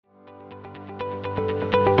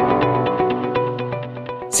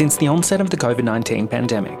Since the onset of the COVID-19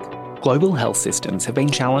 pandemic, global health systems have been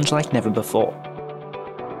challenged like never before.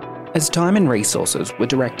 As time and resources were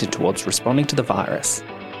directed towards responding to the virus,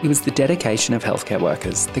 it was the dedication of healthcare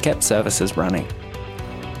workers that kept services running.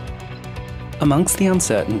 Amongst the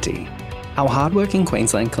uncertainty, our hardworking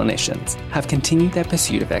Queensland clinicians have continued their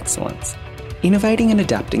pursuit of excellence, innovating and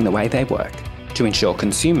adapting the way they work to ensure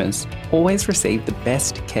consumers always receive the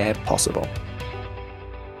best care possible.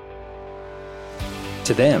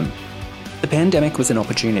 To them, the pandemic was an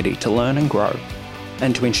opportunity to learn and grow,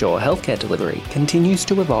 and to ensure healthcare delivery continues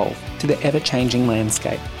to evolve to the ever-changing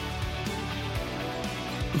landscape.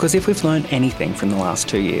 Because if we've learned anything from the last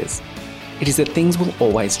 2 years, it is that things will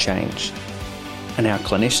always change, and our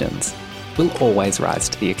clinicians will always rise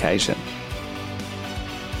to the occasion.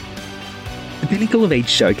 The pinnacle of each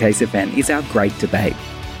showcase event is our Great Debate,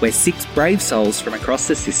 where 6 brave souls from across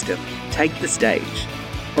the system take the stage,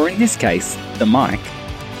 or in this case, the mic,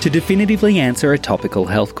 to definitively answer a topical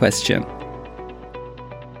health question.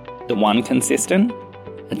 The one consistent?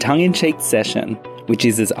 A tongue-in-cheek session which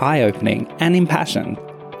is as eye-opening and impassioned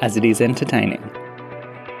as it is entertaining.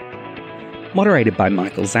 Moderated by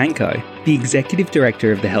Michael Zanko, the Executive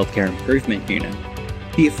Director of the Healthcare Improvement Unit,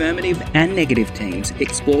 the affirmative and negative teams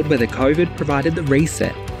explored whether COVID provided the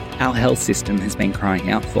reset our health system has been crying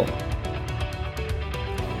out for.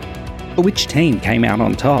 But which team came out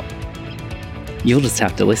on top? You'll just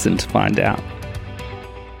have to listen to find out.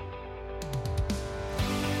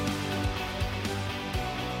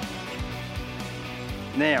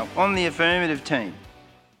 Now, on the affirmative team,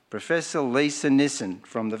 Professor Nissen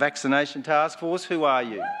from the Vaccination Task Force. Who are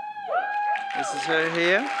you? This is her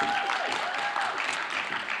here.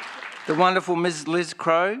 The wonderful Ms. Liz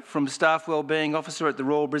Crowe from Staff Wellbeing Officer at the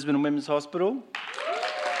Royal Brisbane and Women's Hospital.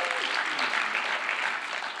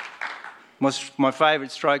 My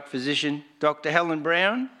favourite stroke physician, Dr. Helen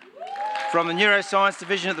Brown from the Neuroscience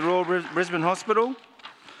Division at the Royal Brisbane Hospital.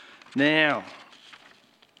 Now,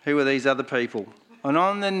 who are these other people? And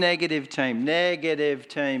on the negative team,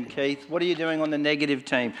 Keith, what are you doing on the negative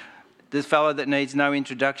team? This fellow that needs no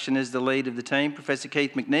introduction is the lead of the team, Professor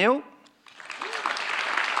Keith McNeil.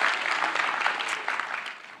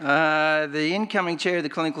 The incoming chair of the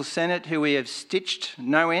Clinical Senate, who we have stitched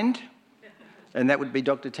no end, and that would be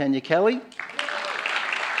Dr. Tanya Kelly.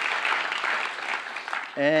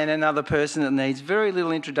 And another person that needs very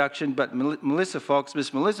little introduction, but Miss Melissa Fox,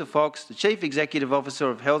 the Chief Executive Officer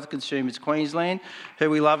of Health Consumers Queensland, who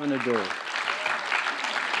we love and adore.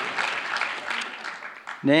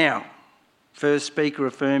 Now, first speaker,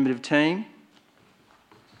 affirmative team,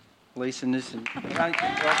 Lisa Nissen.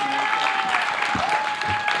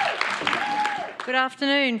 Good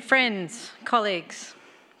afternoon, friends, colleagues,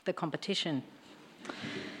 the competition.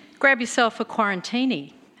 Grab yourself a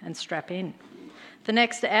quarantini and strap in. The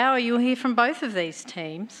next hour you'll hear from both of these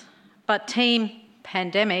teams, but Team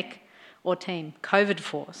Pandemic or Team COVID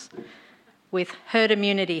Force, with herd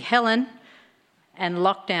immunity Helen and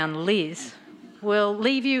lockdown Liz, will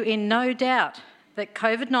leave you in no doubt that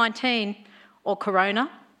COVID-19 or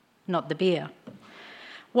Corona, not the beer,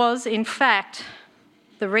 was in fact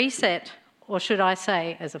the reset, or should I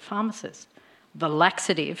say as a pharmacist, the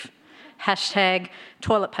laxative,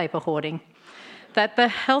 #toilet paper hoarding, that the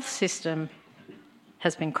health system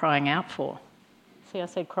has been crying out for. See, I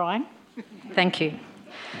said crying? Thank you.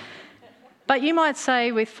 But you might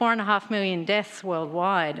say with 4.5 million deaths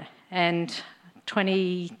worldwide and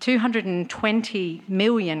 220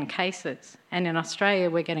 million cases, and in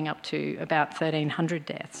Australia we're getting up to about 1,300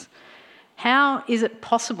 deaths. How is it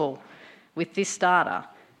possible with this data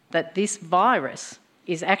that this virus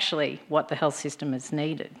is actually what the health system has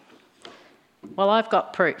needed? Well, I've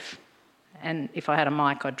got proof, and if I had a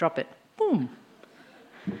mic, I'd drop it. Boom.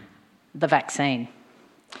 The vaccine.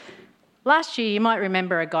 Last year, you might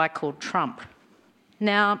remember a guy called Trump.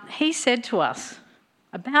 Now, he said to us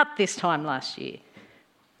about this time last year,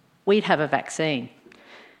 we'd have a vaccine.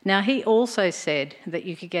 Now, he also said that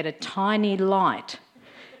you could get a tiny light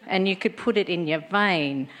and you could put it in your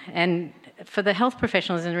vein. And for the health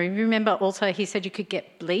professionals, and remember also he said you could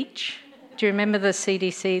get bleach. Do you remember the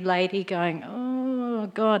CDC lady going, oh,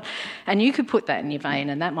 God? And you could put that in your vein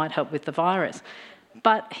and that might help with the virus.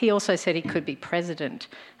 But he also said he could be president.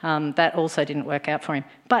 That also didn't work out for him.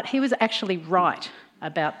 But he was actually right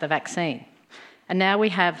about the vaccine. And now we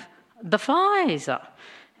have the Pfizer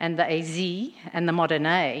and the AZ and the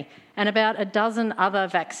Moderna and about a dozen other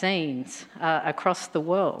vaccines across the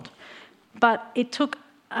world. But it took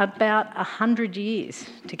about 100 years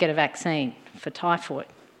to get a vaccine for typhoid,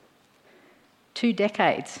 2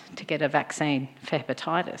 decades to get a vaccine for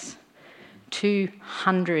hepatitis,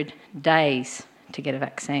 200 days to get a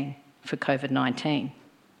vaccine for COVID-19.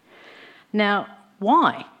 Now,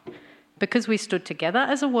 why? Because we stood together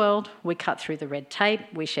as a world, we cut through the red tape,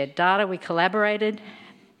 we shared data, we collaborated,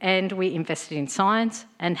 and we invested in science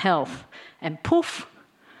and health. And poof,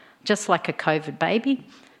 just like a COVID baby,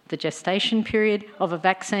 the gestation period of a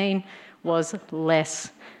vaccine was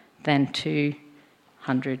less than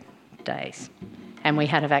 200 days. And we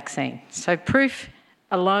had a vaccine. So proof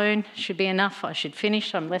alone should be enough. I should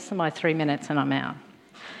finish. I'm less than my 3 minutes and I'm out.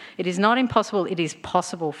 It is not impossible, it is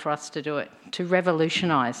possible for us to do it, to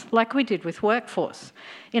revolutionise, like we did with workforce.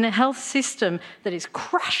 In a health system that is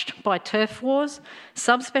crushed by turf wars,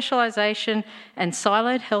 subspecialisation and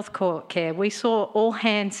siloed health care, we saw all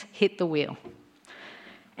hands hit the wheel.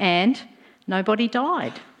 And nobody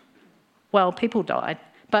died. Well, people died,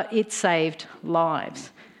 but it saved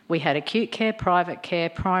lives. We had acute care, private care,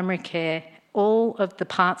 primary care, all of the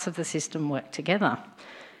parts of the system worked together.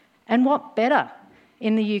 And what better?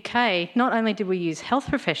 In the UK, not only did we use health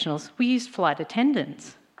professionals, we used flight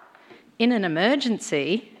attendants. In an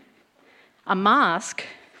emergency, a mask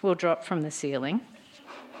will drop from the ceiling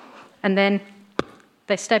and then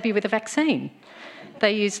they stab you with a vaccine.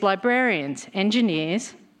 They use librarians,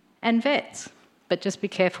 engineers and vets, but just be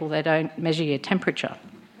careful they don't measure your temperature.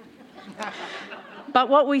 But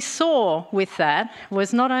what we saw with that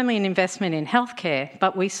was not only an investment in healthcare,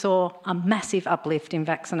 but we saw a massive uplift in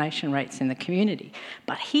vaccination rates in the community.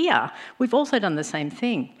 But here, we've also done the same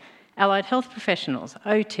thing. Allied health professionals,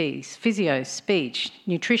 OTs, physios, speech,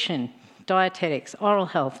 nutrition, dietetics, oral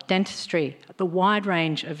health, dentistry, the wide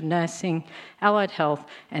range of nursing, allied health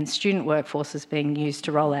and student workforces being used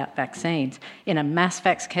to roll out vaccines in a mass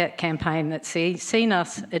vax campaign that's seen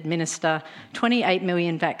us administer 28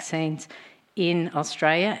 million vaccines in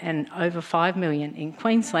Australia and over 5 million in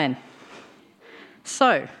Queensland.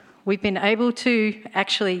 So we've been able to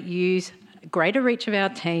actually use greater reach of our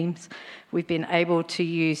teams. We've been able to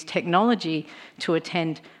use technology to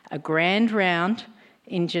attend a grand round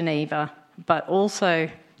in Geneva, but also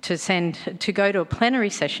to go to a plenary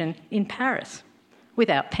session in Paris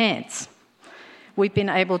without pants. We've been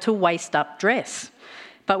able to waist up dress,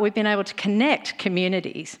 but we've been able to connect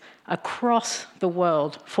communities across the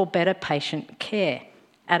world for better patient care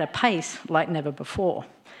at a pace like never before.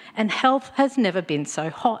 And health has never been so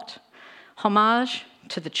hot. Homage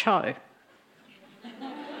to the Cho.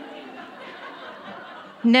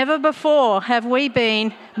 Never before have we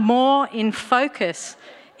been more in focus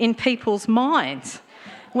in people's minds.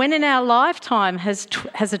 When in our lifetime has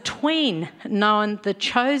a tween known the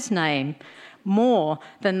Cho's name more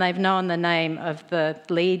than they've known the name of the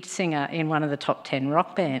lead singer in one of the top 10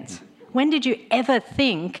 rock bands? When did you ever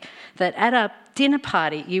think that at a dinner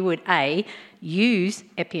party you would A, use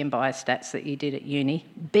epi and biostats that you did at uni,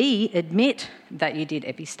 B, admit that you did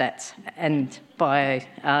epi and biostats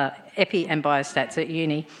at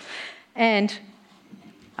uni, and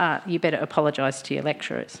you better apologise to your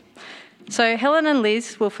lecturers. So Helen and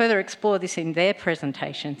Liz will further explore this in their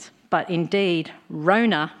presentations, but indeed,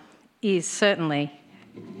 Rona is certainly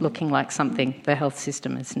looking like something the health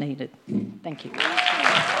system has needed. Thank you.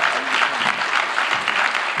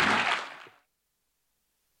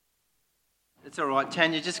 It's all right,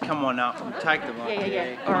 Tanya, just come on up and take the mic.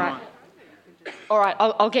 Yeah. All right,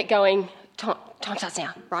 I'll get going. Time starts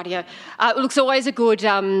now, rightio. Look, it's always a good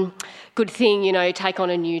thing, take on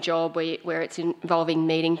a new job where it's involving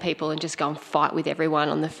meeting people and just go and fight with everyone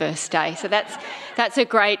on the first day. So that's a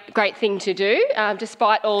great thing to do.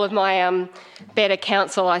 Despite all of my better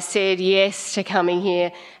counsel, I said yes to coming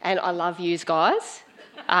here, and I love yous guys.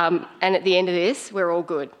 And at the end of this, we're all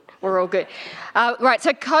good. Right,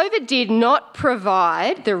 so COVID did not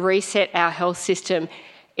provide the reset our health system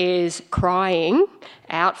is crying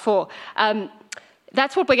out for.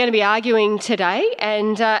 That's what we're going to be arguing today,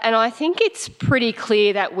 and I think it's pretty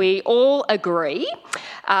clear that we all agree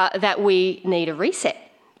that we need a reset.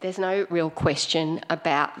 There's no real question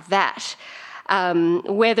about that.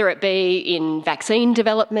 Whether it be in vaccine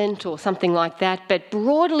development or something like that, but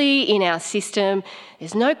broadly in our system,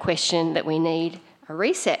 there's no question that we need a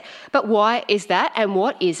reset. But why is that, and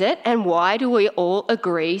what is it, and why do we all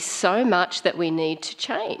agree so much that we need to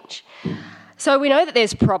change? So we know that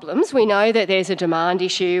there's problems, we know that there's a demand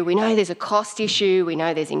issue, we know there's a cost issue, we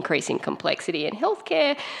know there's increasing complexity in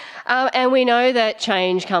healthcare, and we know that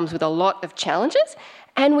change comes with a lot of challenges,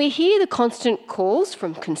 and we hear the constant calls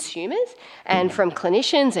from consumers and from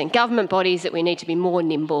clinicians and government bodies that we need to be more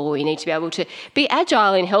nimble, we need to be able to be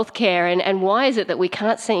agile in healthcare, and why is it that we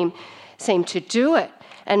can't seem to do it?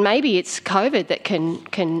 And maybe it's COVID that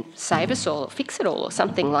can save us all or fix it all or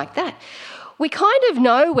something like that. We kind of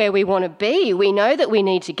know where we want to be. We know that we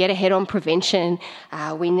need to get ahead on prevention.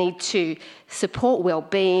 We need to support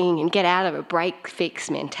well-being and get out of a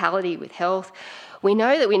break-fix mentality with health. We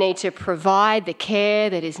know that we need to provide the care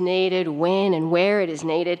that is needed when and where it is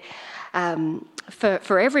needed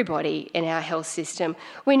for everybody in our health system.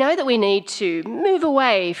 We know that we need to move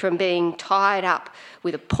away from being tied up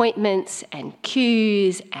with appointments and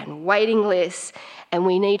queues and waiting lists, and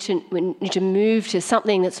we need to move to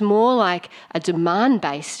something that's more like a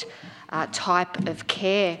demand-based type of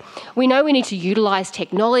care. We know we need to utilise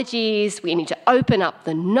technologies, we need to open up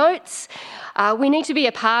the notes, we need to be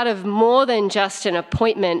a part of more than just an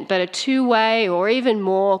appointment, but a two-way or even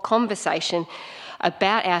more conversation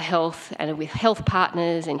about our health and with health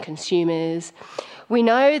partners and consumers. We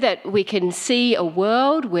know that we can see a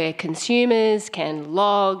world where consumers can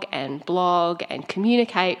log and blog and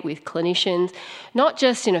communicate with clinicians, not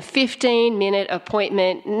just in a 15-minute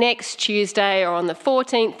appointment next Tuesday or on the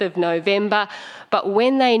 14th of November, but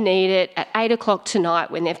when they need it at 8 o'clock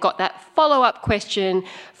tonight, when they've got that follow-up question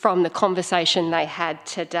from the conversation they had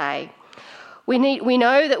today. We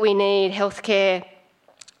know that we need healthcare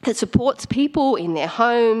that supports people in their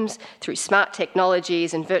homes through smart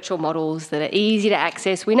technologies and virtual models that are easy to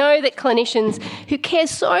access. We know that clinicians who care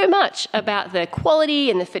so much about the quality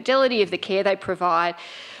and the fidelity of the care they provide,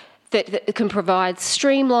 that can provide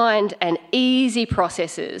streamlined and easy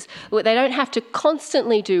processes where they don't have to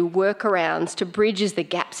constantly do workarounds to bridge the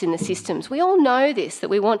gaps in the systems. We all know this, that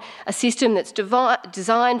we want a system that's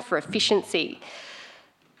designed for efficiency.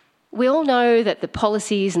 We all know that the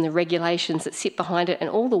policies and the regulations that sit behind it and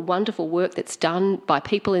all the wonderful work that's done by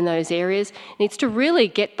people in those areas needs to really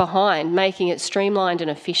get behind making it streamlined and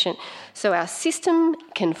efficient so our system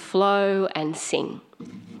can flow and sing.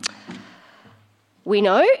 We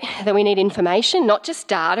know that we need information, not just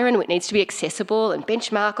data, and it needs to be accessible and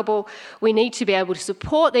benchmarkable. We need to be able to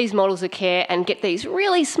support these models of care and get these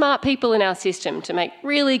really smart people in our system to make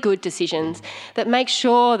really good decisions that make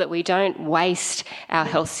sure that we don't waste our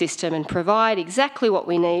health system and provide exactly what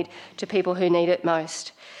we need to people who need it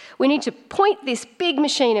most. We need to point this big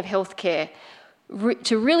machine of healthcare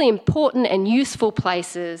to really important and useful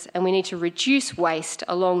places, and we need to reduce waste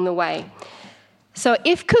along the way. So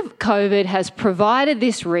if COVID has provided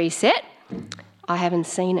this reset, I haven't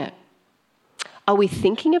seen it. Are we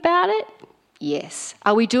thinking about it? Yes.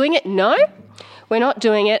 Are we doing it? No. We're not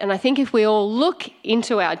doing it, and I think if we all look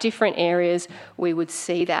into our different areas, we would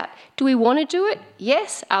see that. Do we want to do it?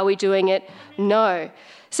 Yes. Are we doing it? No.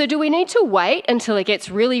 So do we need to wait until it gets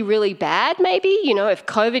really, really bad maybe? You know, if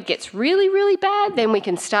COVID gets really, really bad, then we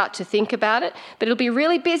can start to think about it. But it'll be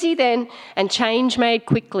really busy then, and change made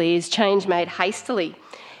quickly is change made hastily.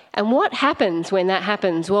 And what happens when that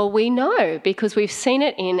happens? Well, we know because we've seen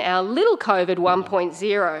it in our little COVID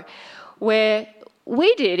 1.0, where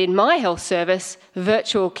we did, in my health service,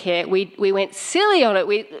 virtual care. We went silly on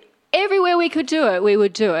it. Everywhere we could do it, we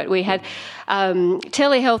would do it. We had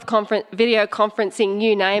telehealth, video conferencing,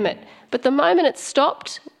 you name it. But the moment it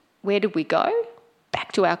stopped, where did we go?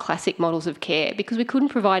 Back to our classic models of care, because we couldn't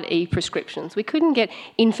provide e-prescriptions. We couldn't get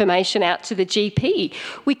information out to the GP.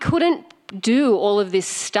 We couldn't do all of this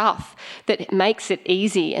stuff that makes it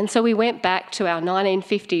easy. And so we went back to our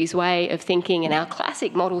 1950s way of thinking and our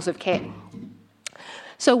classic models of care.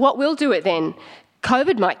 So what will do it then?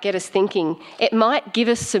 COVID might get us thinking. It might give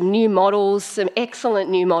us some new models, some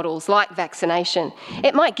excellent new models like vaccination.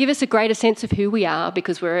 It might give us a greater sense of who we are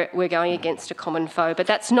because we're going against a common foe, but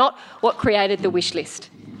that's not what created the wish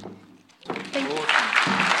list. Thank you.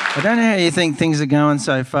 I don't know how you think things are going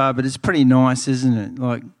so far, but it's pretty nice, isn't it?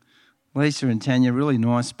 Like Lisa and Tanya, really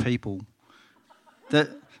nice people. The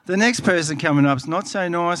next person coming up is not so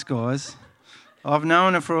nice, guys. I've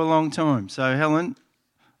known her for a long time. So, Helen,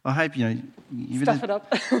 I hope you Stuff it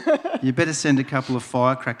up. You better send a couple of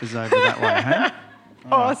firecrackers over that way, hey?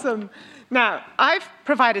 Awesome. Now, I've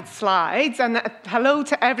provided slides, and hello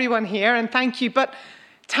to everyone here, and thank you. But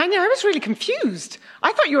Tanya, I was really confused.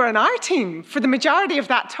 I thought you were on our team for the majority of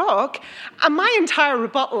that talk, and my entire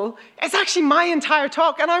rebuttal is actually my entire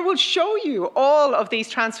talk, and I will show you all of these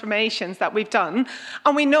transformations that we've done,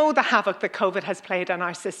 and we know the havoc that COVID has played on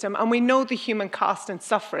our system, and we know the human cost and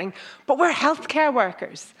suffering, but we're healthcare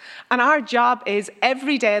workers, and our job is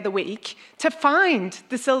every day of the week to find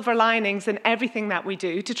the silver linings in everything that we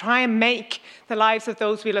do, to try and make the lives of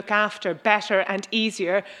those we look after better and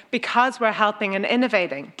easier because we're helping and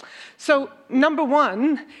innovating. So, number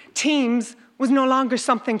one, teams was no longer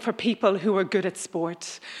something for people who were good at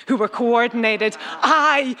sport, who were coordinated.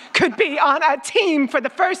 I could be on a team for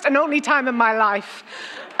the first and only time in my life.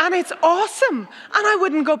 And it's awesome. And I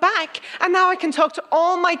wouldn't go back. And now I can talk to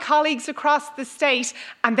all my colleagues across the state,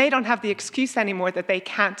 and they don't have the excuse anymore that they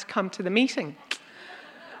can't come to the meeting.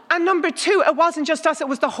 And number two, it wasn't just us, it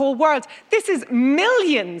was the whole world. This is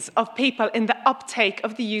millions of people in the uptake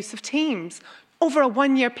of the use of Teams over a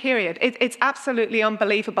 1-year period. It's absolutely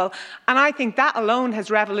unbelievable. And I think that alone has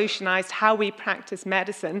revolutionized how we practice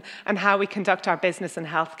medicine and how we conduct our business and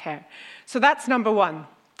healthcare. So that's number one.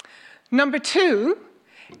 Number two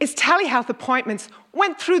is telehealth appointments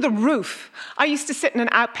went through the roof. I used to sit in an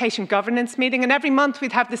outpatient governance meeting, and every month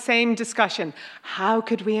we'd have the same discussion. How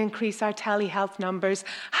could we increase our telehealth numbers?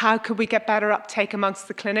 How could we get better uptake amongst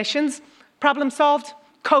the clinicians? Problem solved.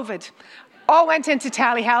 COVID. All went into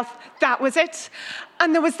telehealth. That was it.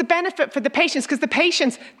 And there was the benefit for the patients, because the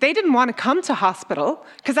patients, they didn't want to come to hospital,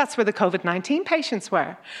 because that's where the COVID-19 patients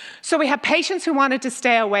were. So we had patients who wanted to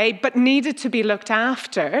stay away, but needed to be looked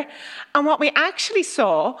after. And what we actually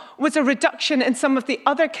saw was a reduction in some of the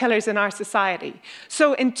other killers in our society.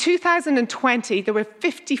 So in 2020, there were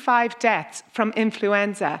 55 deaths from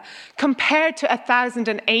influenza, compared to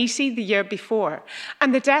 1,080 the year before.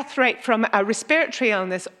 And the death rate from a respiratory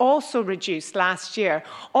illness also reduced last year,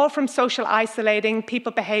 all from social isolating,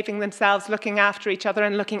 people behaving themselves, looking after each other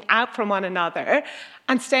and looking out for one another,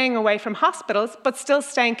 and staying away from hospitals, but still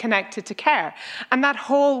staying connected to care. And that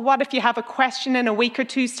whole, what if you have a question in a week or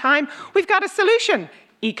two's time? We've got a solution.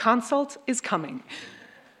 E-consult is coming.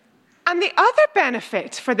 And the other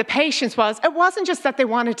benefit for the patients was, it wasn't just that they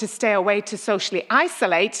wanted to stay away to socially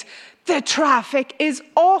isolate. The traffic is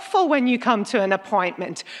awful when you come to an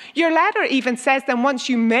appointment. Your letter even says that once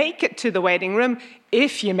you make it to the waiting room,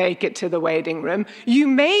 if you make it to the waiting room, you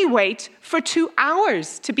may wait for 2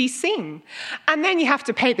 hours to be seen. And then you have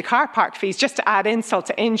to pay the car park fees just to add insult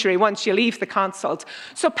to injury once you leave the consult.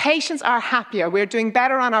 So patients are happier. We're doing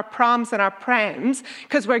better on our proms and our prems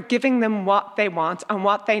because we're giving them what they want and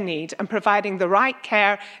what they need and providing the right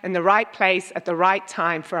care in the right place at the right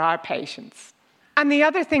time for our patients. And the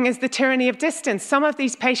other thing is the tyranny of distance. Some of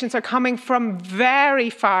these patients are coming from very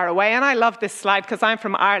far away. And I love this slide because I'm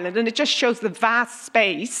from Ireland, and it just shows the vast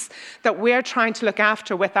space that we're trying to look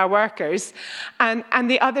after with our workers.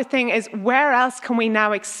 And the other thing is, where else can we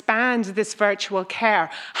now expand this virtual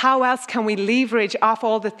care? How else can we leverage off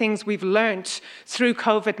all the things we've learned through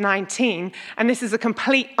COVID-19? And this is a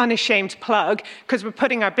complete unashamed plug because we're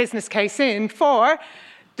putting our business case in for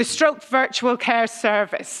the stroke virtual care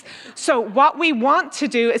service. So what we want to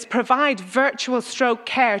do is provide virtual stroke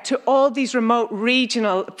care to all these remote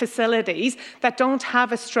regional facilities that don't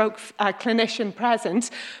have a stroke clinician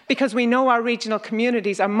present, because we know our regional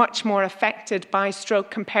communities are much more affected by stroke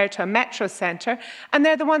compared to a metro centre, and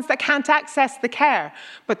they're the ones that can't access the care.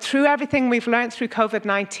 But through everything we've learned through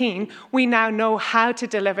COVID-19, we now know how to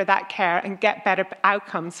deliver that care and get better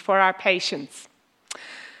outcomes for our patients.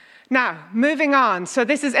 Now, moving on. So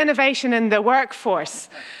this is innovation in the workforce.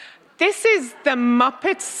 This is the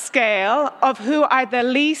Muppet scale of who are the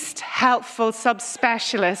least helpful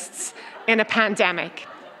subspecialists in a pandemic.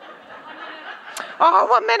 Oh,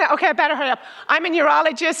 1 minute. Okay, I better hurry up. I'm a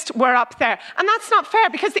neurologist. We're up there. And that's not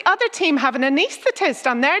fair because the other team have an anaesthetist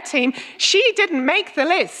on their team. She didn't make the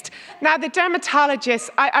list. Now, the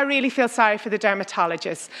dermatologists, I really feel sorry for the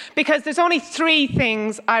dermatologists because there's only 3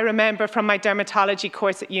 things I remember from my dermatology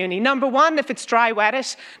course at uni. Number 1, if it's dry, wet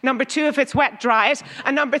it. Number 2, if it's wet, dry it.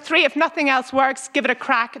 And number 3, if nothing else works, give it a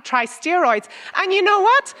crack, try steroids. And you know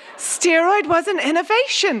what? Steroid was an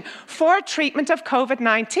innovation for treatment of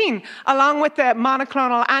COVID-19, along with the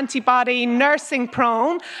monoclonal antibody, nursing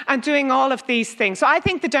prone, and doing all of these things. So I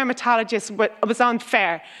think the dermatologist was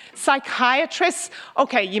unfair. Psychiatrists,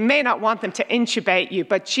 okay, you may not want them to intubate you,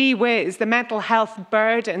 but gee whiz, the mental health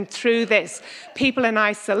burden through this. People in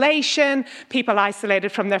isolation, people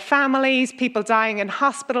isolated from their families, people dying in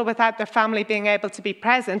hospital without their family being able to be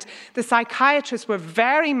present. The psychiatrists were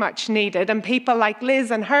very much needed, and people like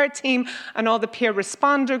Liz and her team and all the peer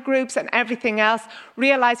responder groups and everything else,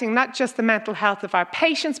 realizing not just the mental health of our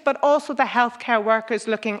patients, but also the healthcare workers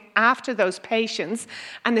looking after those patients.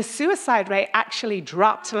 And the suicide rate actually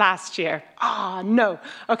dropped last year. Oh, no.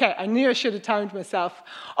 Okay, I knew I should have timed myself.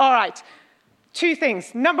 All right. 2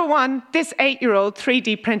 things. Number 1, this 8-year-old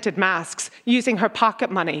 3D printed masks using her pocket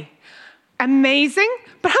money. Amazing,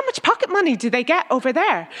 but how much pocket money do they get over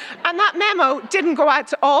there? And that memo didn't go out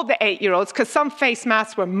to all the 8-year-olds because some face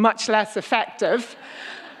masks were much less effective.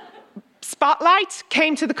 Spotlight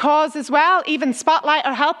came to the cause as well. Even Spotlight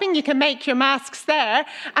are helping. You can make your masks there.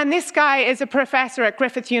 And this guy is a professor at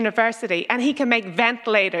Griffith University, and he can make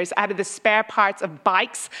ventilators out of the spare parts of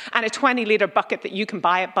bikes and a 20-litre bucket that you can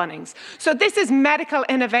buy at Bunnings. So this is medical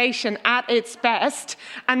innovation at its best,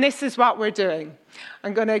 and this is what we're doing.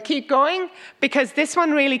 I'm going to keep going because this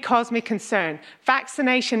one really caused me concern.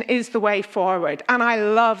 Vaccination is the way forward, and I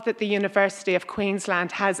love that the University of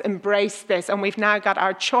Queensland has embraced this, and we've now got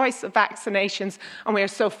our choice of vaccinations, and we are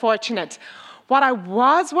so fortunate. What I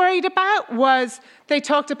was worried about was they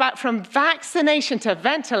talked about from vaccination to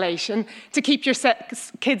ventilation to keep your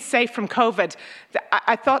kids safe from COVID.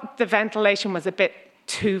 I thought the ventilation was a bit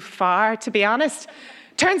too far, to be honest.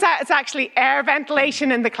 Turns out it's actually air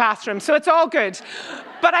ventilation in the classroom, so it's all good.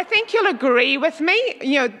 But I think you'll agree with me.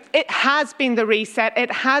 It has been the reset.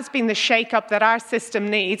 It has been the shake-up that our system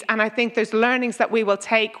needs, and I think there's learnings that we will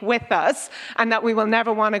take with us and that we will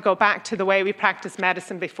never want to go back to the way we practiced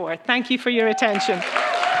medicine before. Thank you for your attention.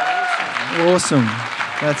 Awesome.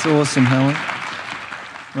 That's awesome, Helen.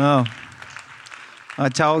 Well, I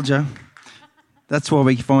told you. That's why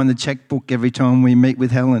we find the checkbook every time we meet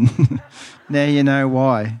with Helen. Now you know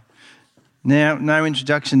why. Now, no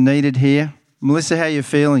introduction needed here. Melissa, how are you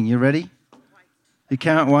feeling? You ready? You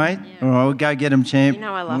can't wait? Yeah. All right, we'll go get them, champ. You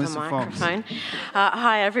know I love Melissa a microphone.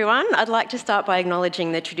 Hi, everyone. I'd like to start by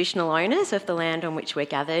acknowledging the traditional owners of the land on which we're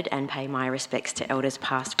gathered and pay my respects to elders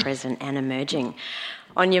past, present and emerging.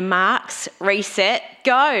 On your marks, reset,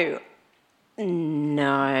 go.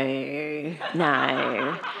 No.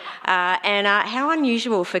 And how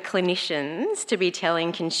unusual for clinicians to be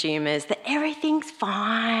telling consumers that everything's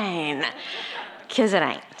fine, because it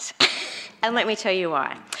ain't. And let me tell you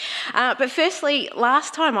why. But firstly,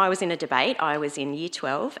 last time I was in a debate, I was in Year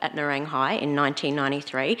 12 at Nerang High in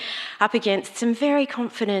 1993, up against some very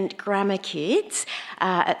confident grammar kids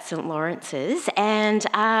at St Lawrence's, and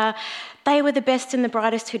they were the best and the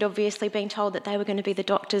brightest who'd obviously been told that they were going to be the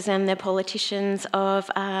doctors and the politicians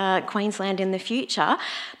of Queensland in the future.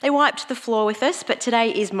 They wiped the floor with us, but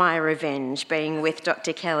today is my revenge, being with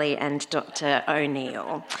Dr Kelly and Dr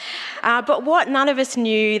O'Neill. But what none of us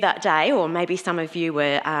knew that day, or maybe some of you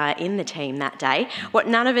were in the team that day, what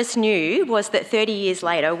none of us knew was that 30 years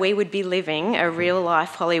later we would be living a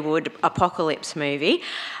real-life Hollywood apocalypse movie,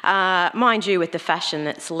 mind you, with the fashion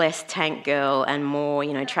that's less tank girl and more,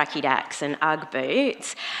 tracky dacks and Ugg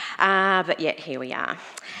boots, but yet here we are.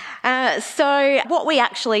 So what we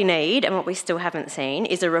actually need, and what we still haven't seen,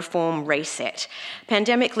 is a reform reset.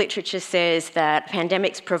 Pandemic literature says that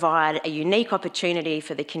pandemics provide a unique opportunity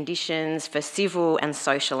for the conditions for civil and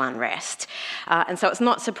social unrest. And so it's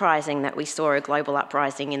not surprising that we saw a global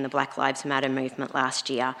uprising in the Black Lives Matter movement last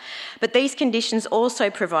year. But these conditions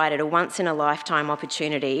also provided a once-in-a-lifetime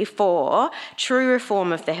opportunity for true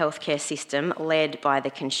reform of the healthcare system led by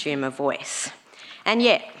the consumer voice. And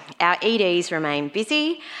yet, our EDs remain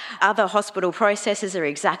busy, other hospital processes are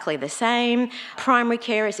exactly the same, primary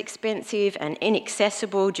care is expensive and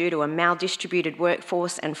inaccessible due to a maldistributed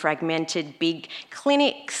workforce and fragmented big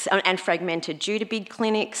clinics, fragmented due to big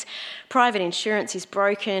clinics, private insurance is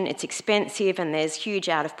broken, it's expensive and there's huge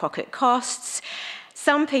out-of-pocket costs.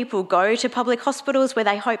 Some people go to public hospitals where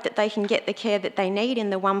they hope that they can get the care that they need in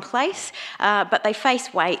the one place, but they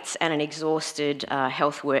face waits and an exhausted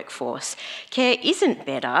health workforce. Care isn't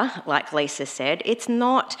better, like Lisa said. It's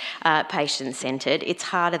not patient-centred. It's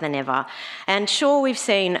harder than ever. And sure, we've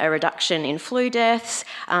seen a reduction in flu deaths,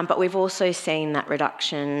 but we've also seen that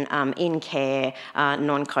reduction in care,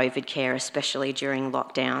 non-COVID care, especially during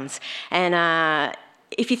lockdowns. And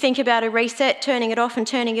if you think about a reset, turning it off and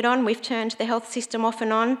turning it on, we've turned the health system off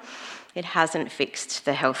and on. It hasn't fixed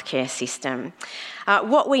the healthcare system.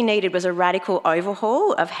 What we needed was a radical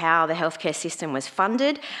overhaul of how the healthcare system was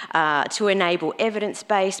funded to enable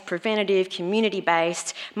evidence-based, preventative,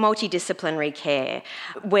 community-based, multidisciplinary care,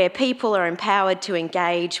 where people are empowered to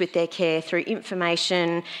engage with their care through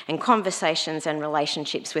information and conversations and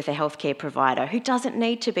relationships with a healthcare provider who doesn't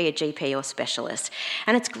need to be a GP or specialist.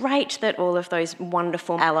 And it's great that all of those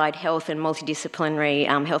wonderful allied health and multidisciplinary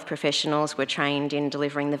health professionals were trained in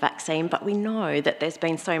delivering the vaccine, but we know that there's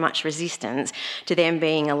been so much resistance to them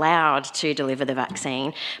being allowed to deliver the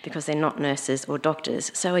vaccine because they're not nurses or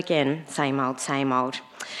doctors. So again, same old, same old.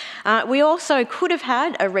 We also could have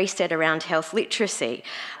had a reset around health literacy,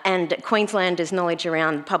 and Queenslanders' knowledge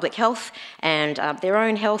around public health and their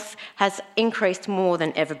own health has increased more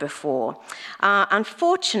than ever before.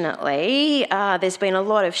 Unfortunately, there's been a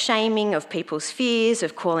lot of shaming of people's fears,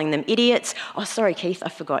 of calling them idiots. Oh, sorry, Keith, I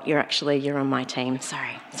forgot you're on my team.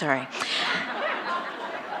 Sorry.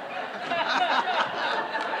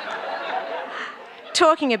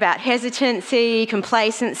 talking about hesitancy,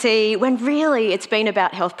 complacency, when really it's been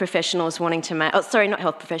about health professionals wanting to make,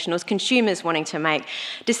 consumers wanting to make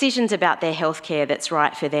decisions about their healthcare that's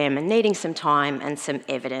right for them and needing some time and some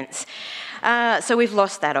evidence. So we've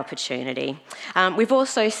lost that opportunity. We've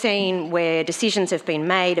also seen where decisions have been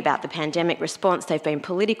made about the pandemic response, they've been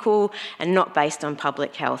political and not based on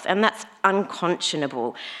public health, and that's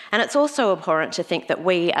unconscionable. And it's also abhorrent to think that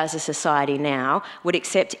we as a society now would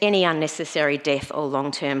accept any unnecessary death or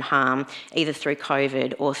long-term harm, either through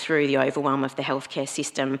COVID or through the overwhelm of the healthcare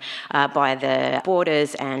system by the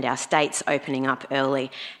borders and our states opening up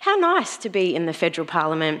early. How nice to be in the federal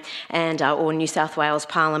parliament and or New South Wales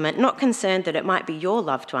Parliament, not concerned that it might be your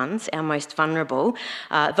loved ones, our most vulnerable,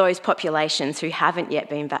 those populations who haven't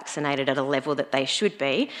yet been vaccinated at a level that they should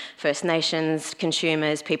be, First Nations,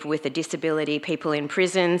 consumers, people with a disability, people in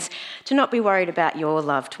prisons, to not be worried about your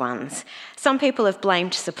loved ones. Some people have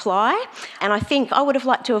blamed supply, and I think I would have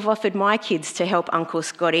liked to have offered my kids to help Uncle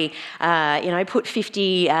Scotty, put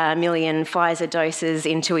 50 million Pfizer doses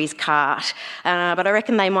into his cart. But I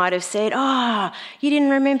reckon they might have said, "Oh, you didn't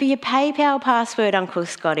remember your PayPal password, Uncle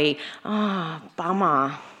Scotty. Oh,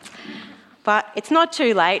 bummer." But it's not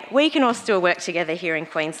too late. We can all still work together here in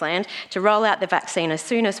Queensland to roll out the vaccine as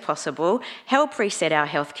soon as possible, help reset our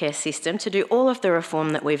healthcare system, to do all of the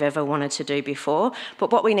reform that we've ever wanted to do before.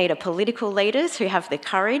 But what we need are political leaders who have the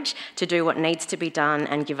courage to do what needs to be done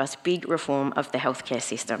and give us big reform of the healthcare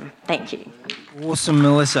system. Thank you. Awesome,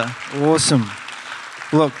 Melissa. Awesome.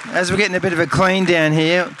 Look, as we're getting a bit of a clean down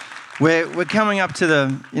here, we're coming up to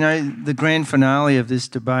the grand finale of this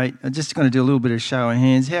debate. I'm just going to do a little bit of show of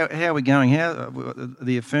hands. How are we going? How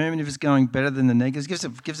the affirmative is going better than the negatives?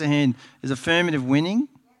 Give us a hand. Is affirmative winning?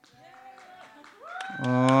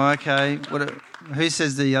 Oh, okay. Who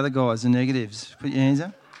says the other guys, the negatives? Put your hands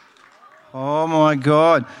up. Oh my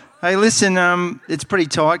God. Hey, listen. It's pretty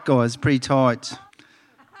tight, guys. Pretty tight.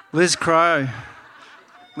 Liz Crowe,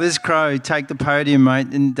 take the podium, mate,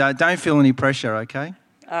 and don't feel any pressure. Okay.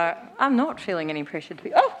 I'm not feeling any pressure to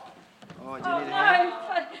be... Oh no,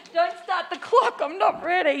 don't start the clock, I'm not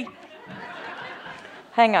ready.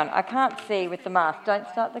 Hang on, I can't see with the mask. Don't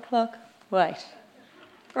start the clock. Wait.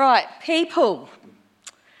 Right, people.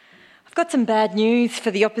 I've got some bad news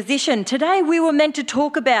for the opposition. Today we were meant to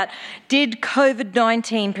talk about, did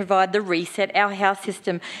COVID-19 provide the reset our health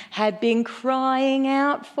system had been crying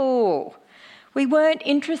out for? We weren't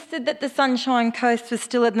interested that the Sunshine Coast was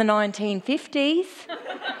still in the 1950s.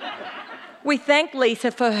 We thank Lisa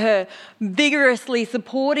for her vigorously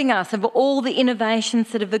supporting us of all the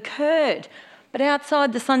innovations that have occurred. But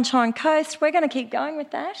outside the Sunshine Coast, we're going to keep going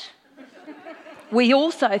with that. We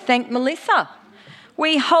also thank Melissa.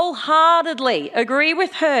 We wholeheartedly agree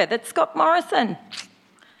with her that Scott Morrison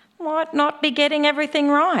might not be getting everything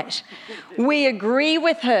right. We agree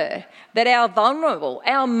with her that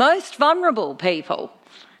our most vulnerable people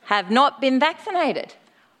have not been vaccinated.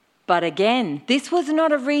 But again, this was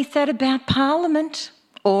not a reset about Parliament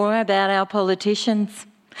or about our politicians.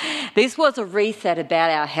 This was a reset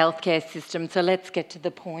about our healthcare system, so let's get to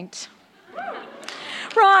the point.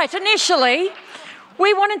 Right, initially,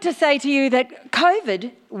 we wanted to say to you that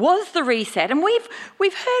COVID was the reset, and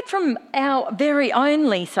we've heard from our very own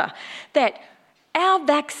Lisa that our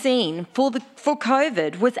vaccine for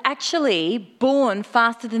COVID was actually born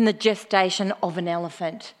faster than the gestation of an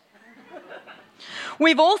elephant.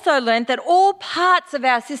 We've also learned that all parts of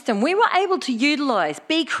our system we were able to utilise,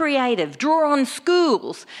 be creative, draw on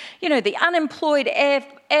schools, the unemployed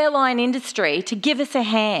airline industry to give us a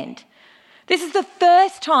hand. This is the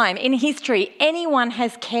first time in history anyone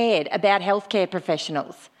has cared about healthcare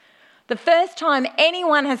professionals. The first time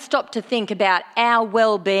anyone has stopped to think about our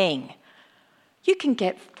well-being. You can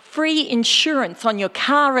get free insurance on your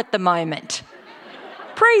car at the moment.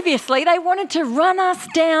 Previously, they wanted to run us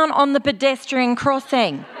down on the pedestrian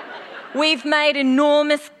crossing. We've made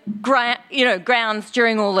enormous grounds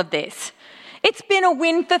during all of this. It's been a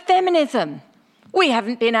win for feminism. We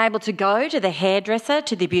haven't been able to go to the hairdresser,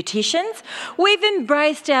 to the beauticians. We've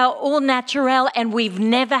embraced our all-natural and we've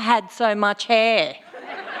never had so much hair.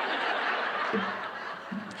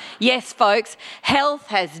 Yes, folks, health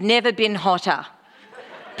has never been hotter.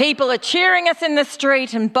 People are cheering us in the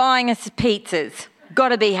street and buying us pizzas. Got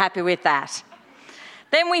to be happy with that.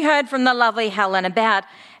 Then we heard from the lovely Helen about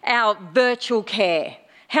our virtual care,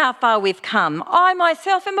 how far we've come. I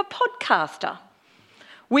myself am a podcaster.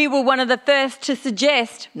 We were one of the first to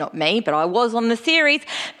suggest, not me, but I was on the series,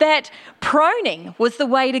 that proning was the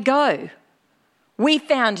way to go. We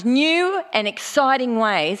found new and exciting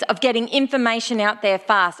ways of getting information out there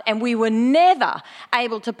fast, and we were never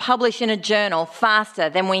able to publish in a journal faster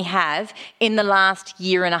than we have in the last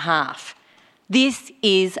year and a half. This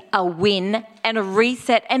is a win and a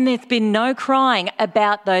reset, and there's been no crying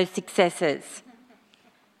about those successes.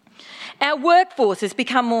 Our workforce has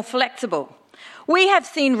become more flexible. We have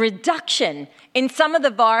seen reduction in some of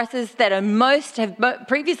the viruses that have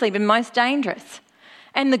previously been most dangerous.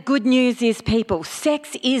 And the good news is, people,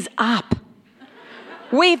 sex is up.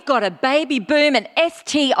 We've got a baby boom and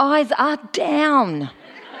STIs are down.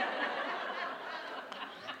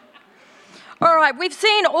 All right, we've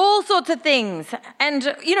seen all sorts of things.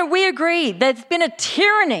 And, we agree there's been a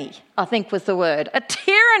tyranny, I think was the word, a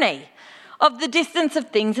tyranny of the distance of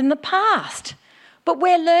things in the past. But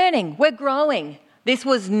we're learning, we're growing. This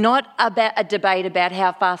was not about a debate about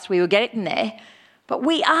how fast we were getting there. But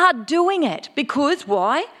we are doing it because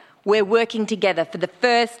why? We're working together for the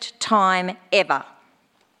first time ever.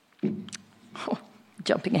 Oh,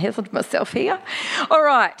 jumping ahead of myself here. All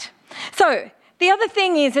right. So the other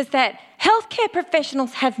thing is that healthcare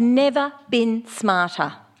professionals have never been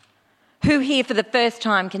smarter. Who here for the first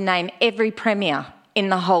time can name every premier in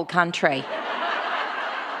the whole country?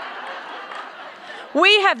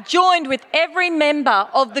 We have joined with every member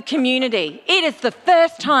of the community. It is the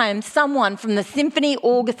first time someone from the symphony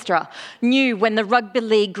orchestra knew when the rugby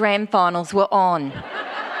league grand finals were on.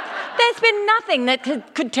 There's been nothing that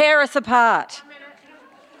could tear us apart.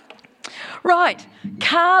 Right,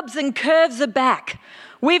 carbs and curves are back.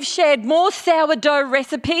 We've shared more sourdough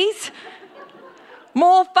recipes,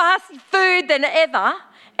 more fast food than ever,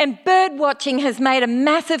 and bird watching has made a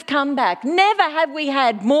massive comeback. Never have we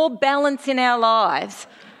had more balance in our lives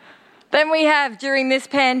than we have during this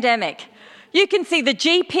pandemic. You can see the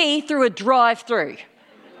GP through a drive-through.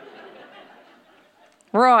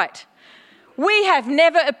 Right. We have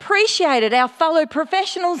never appreciated our fellow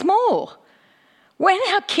professionals more. When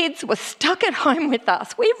our kids were stuck at home with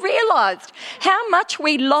us, we realised how much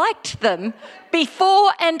we liked them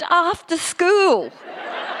before and after school.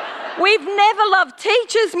 We've never loved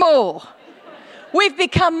teachers more. We've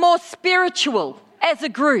become more spiritual as a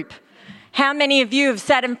group. How many of you have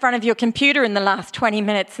sat in front of your computer in the last 20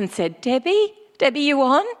 minutes and said, Debbie, you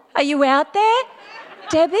on? Are you out there?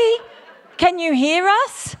 Debbie, can you hear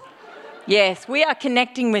us? Yes, we are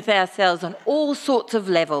connecting with ourselves on all sorts of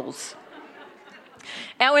levels.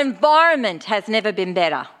 Our environment has never been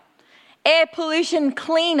better. Air pollution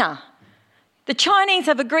cleaner. The Chinese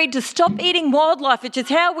have agreed to stop eating wildlife, which is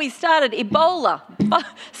how we started Ebola,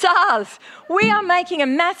 SARS. We are making a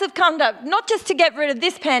massive comeback, not just to get rid of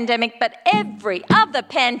this pandemic, but every other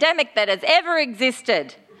pandemic that has ever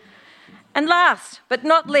existed. And last but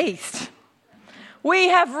not least, we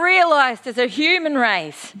have realised as a human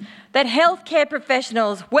race that healthcare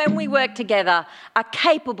professionals, when we work together, are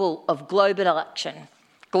capable of global action.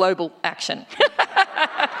 Global action.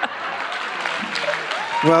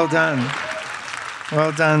 Well done.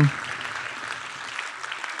 Well done.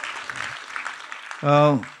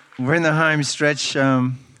 Well, we're in the home stretch,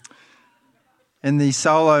 and the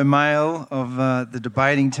solo male of the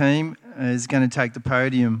debating team is going to take the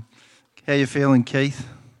podium. How you feeling, Keith?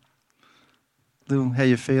 How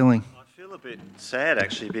you feeling? I feel a bit sad,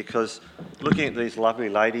 actually, because looking at these lovely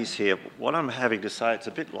ladies here, what I'm having to say,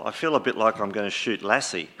 I feel a bit like I'm going to shoot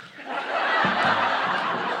Lassie.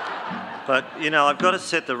 But, I've got to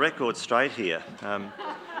set the record straight here.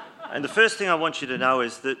 And the first thing I want you to know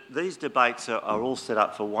is that these debates are all set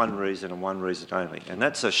up for one reason and one reason only, and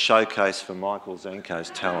that's a showcase for Michael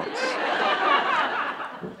Zenko's talents.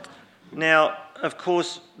 Now, of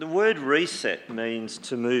course, the word reset means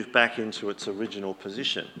to move back into its original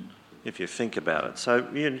position, if you think about it. So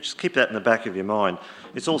just keep that in the back of your mind.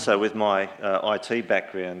 It's also, with my IT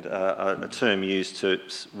background, a term used to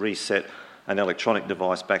reset an electronic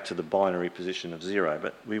device back to the binary position of 0,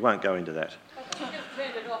 but we won't go into that. You just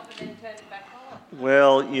turned it off and then turned it back on.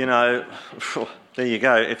 Well, there you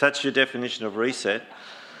go, if that's your definition of reset.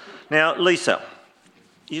 Now, Lisa,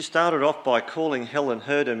 you started off by calling Helen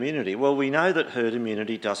herd immunity. Well, we know that herd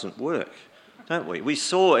immunity doesn't work, don't we? We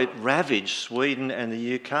saw it ravage Sweden and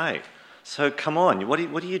the UK. So come on, what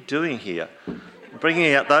are you doing here?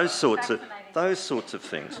 Bringing out those sorts of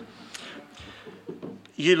things.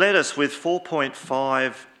 You led us with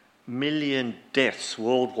 4.5 million deaths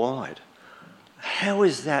worldwide. How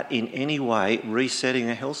is that in any way resetting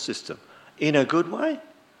the health system? In a good way?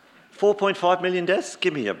 4.5 million deaths?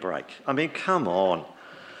 Give me a break. I mean, come on.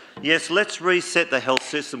 Yes, let's reset the health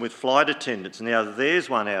system with flight attendants. Now, there's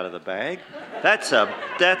one out of the bag. That's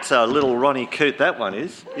a little Ronnie Coote, that one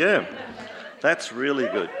is. Yeah, that's really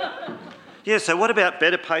good. Yeah, so what about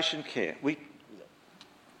better patient care?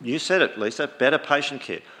 You said it, Lisa, better patient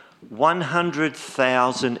care.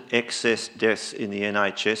 100,000 excess deaths in the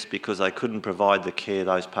NHS because they couldn't provide the care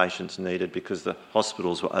those patients needed because the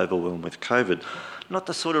hospitals were overwhelmed with COVID. Not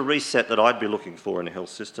the sort of reset that I'd be looking for in a health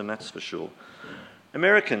system, that's for sure.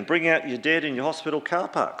 American, bring out your dead in your hospital car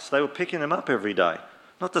parks. They were picking them up every day.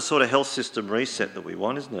 Not the sort of health system reset that we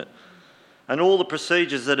want, isn't it? And all the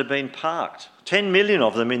procedures that have been parked. 10 million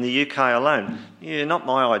of them in the UK alone. Yeah, not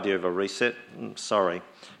my idea of a reset. Sorry.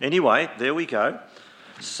 Anyway, there we go.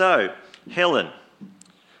 So, Helen,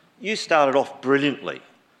 you started off brilliantly.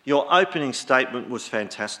 Your opening statement was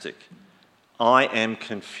fantastic. I am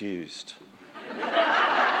confused.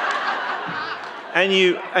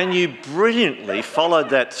 and you brilliantly followed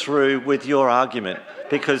that through with your argument,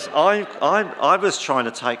 because I was trying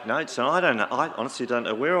to take notes and I honestly don't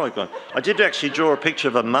know where I've gone. I did actually draw a picture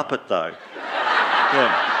of a Muppet though.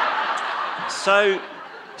 Yeah. So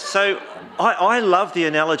I love the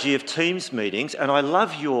analogy of Teams meetings, and I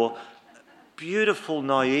love your beautiful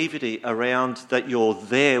naivety around that you're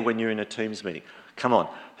there when you're in a Teams meeting. Come on,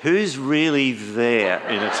 who's really there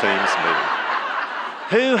in a Teams meeting?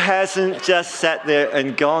 Who hasn't just sat there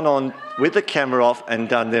and gone on with the camera off and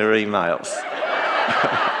done their emails?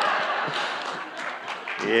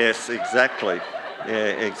 Yes, exactly. Yeah,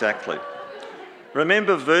 exactly.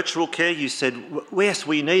 Remember virtual care? You said, yes,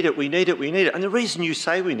 we need it. And the reason you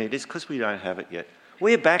say we need it is because we don't have it yet.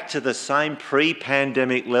 We're back to the same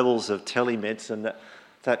pre-pandemic levels of telemedicine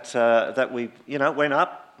that we went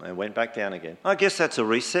up and went back down again. I guess that's a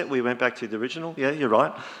reset. We went back to the original. Yeah, you're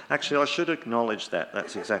right. Actually, I should acknowledge that.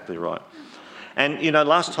 That's exactly right. And,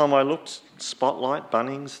 last time I looked, Spotlight,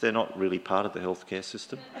 Bunnings, they're not really part of the healthcare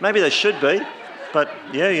system. Maybe they should be, but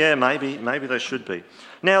maybe they should be.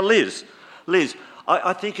 Now, Liz,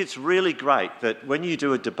 I think it's really great that when you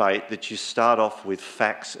do a debate that you start off with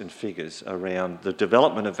facts and figures around the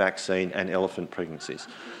development of vaccine and elephant pregnancies.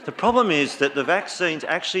 The problem is that the vaccines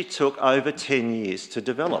actually took over 10 years to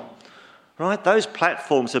develop, right? Those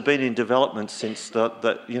platforms have been in development since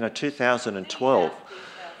 2012.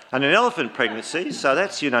 And an elephant pregnancy, so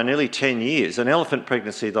that's, nearly 10 years. An elephant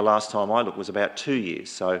pregnancy, the last time I looked, was about 2 years.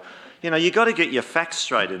 So, you've got to get your facts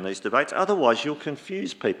straight in these debates, otherwise you'll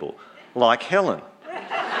confuse people, like Helen.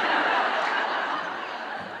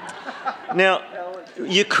 Now,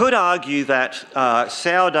 you could argue that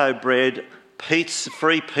sourdough bread,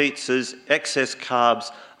 free pizzas, excess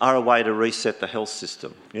carbs are a way to reset the health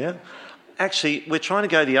system, yeah? Actually, we're trying to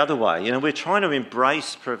go the other way. We're trying to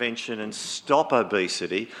embrace prevention and stop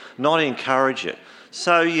obesity, not encourage it.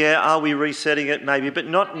 So, yeah, are we resetting it? Maybe, but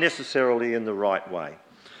not necessarily in the right way.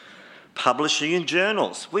 Publishing in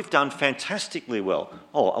journals. We've done fantastically well.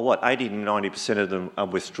 80 to 90% of them are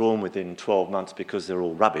withdrawn within 12 months because they're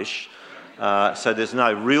all rubbish. So there's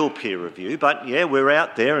no real peer review. But, yeah, we're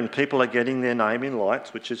out there and people are getting their name in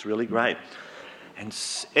lights, which is really great. And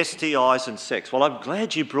STIs and sex. Well, I'm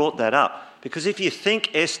glad you brought that up, because if you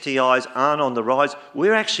think STIs aren't on the rise,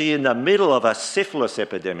 we're actually in the middle of a syphilis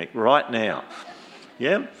epidemic right now.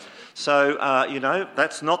 Yeah? So,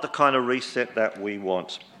 that's not the kind of reset that we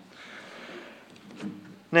want.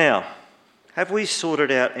 Now, have we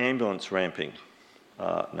sorted out ambulance ramping?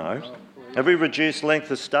 No. Have we reduced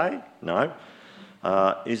length of stay? No.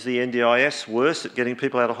 Is the NDIS worse at getting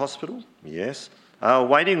people out of hospital? Yes. Are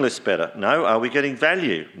waiting lists better? No. Are we getting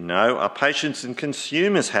value? No. Are patients and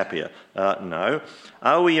consumers happier? No.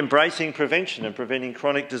 Are we embracing prevention and preventing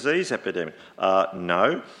chronic disease epidemic?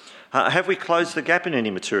 No. Have we closed the gap in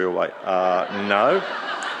any material way? No.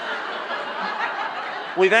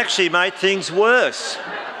 We've actually made things worse.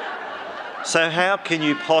 So how can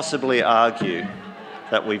you possibly argue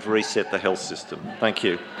that we've reset the health system? Thank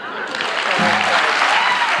you.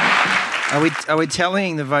 Are we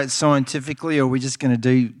tallying the votes scientifically, or are we just going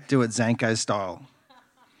to do it Zanko style?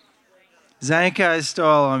 Zanko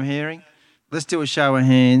style, I'm hearing. Let's do a show of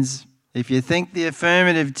hands. If you think the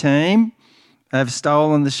Affirmative team have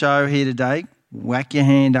stolen the show here today, whack your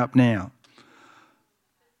hand up now.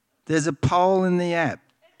 There's a poll in the app,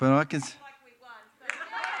 but I can...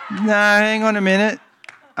 No, hang on a minute.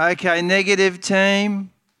 Okay, negative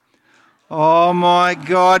team. Oh, my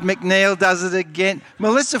God, McNeil does it again.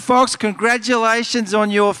 Melissa Fox, congratulations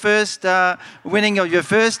on your first winning of your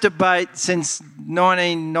first debate since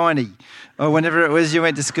 1990, or whenever it was you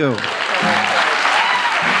went to school.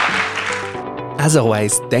 As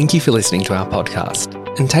always, thank you for listening to our podcast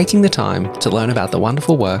and taking the time to learn about the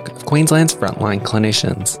wonderful work of Queensland's frontline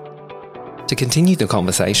clinicians. To continue the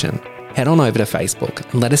conversation, head on over to Facebook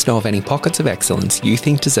and let us know of any pockets of excellence you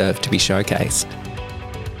think deserve to be showcased.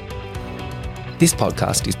 This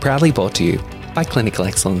podcast is proudly brought to you by Clinical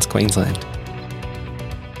Excellence Queensland.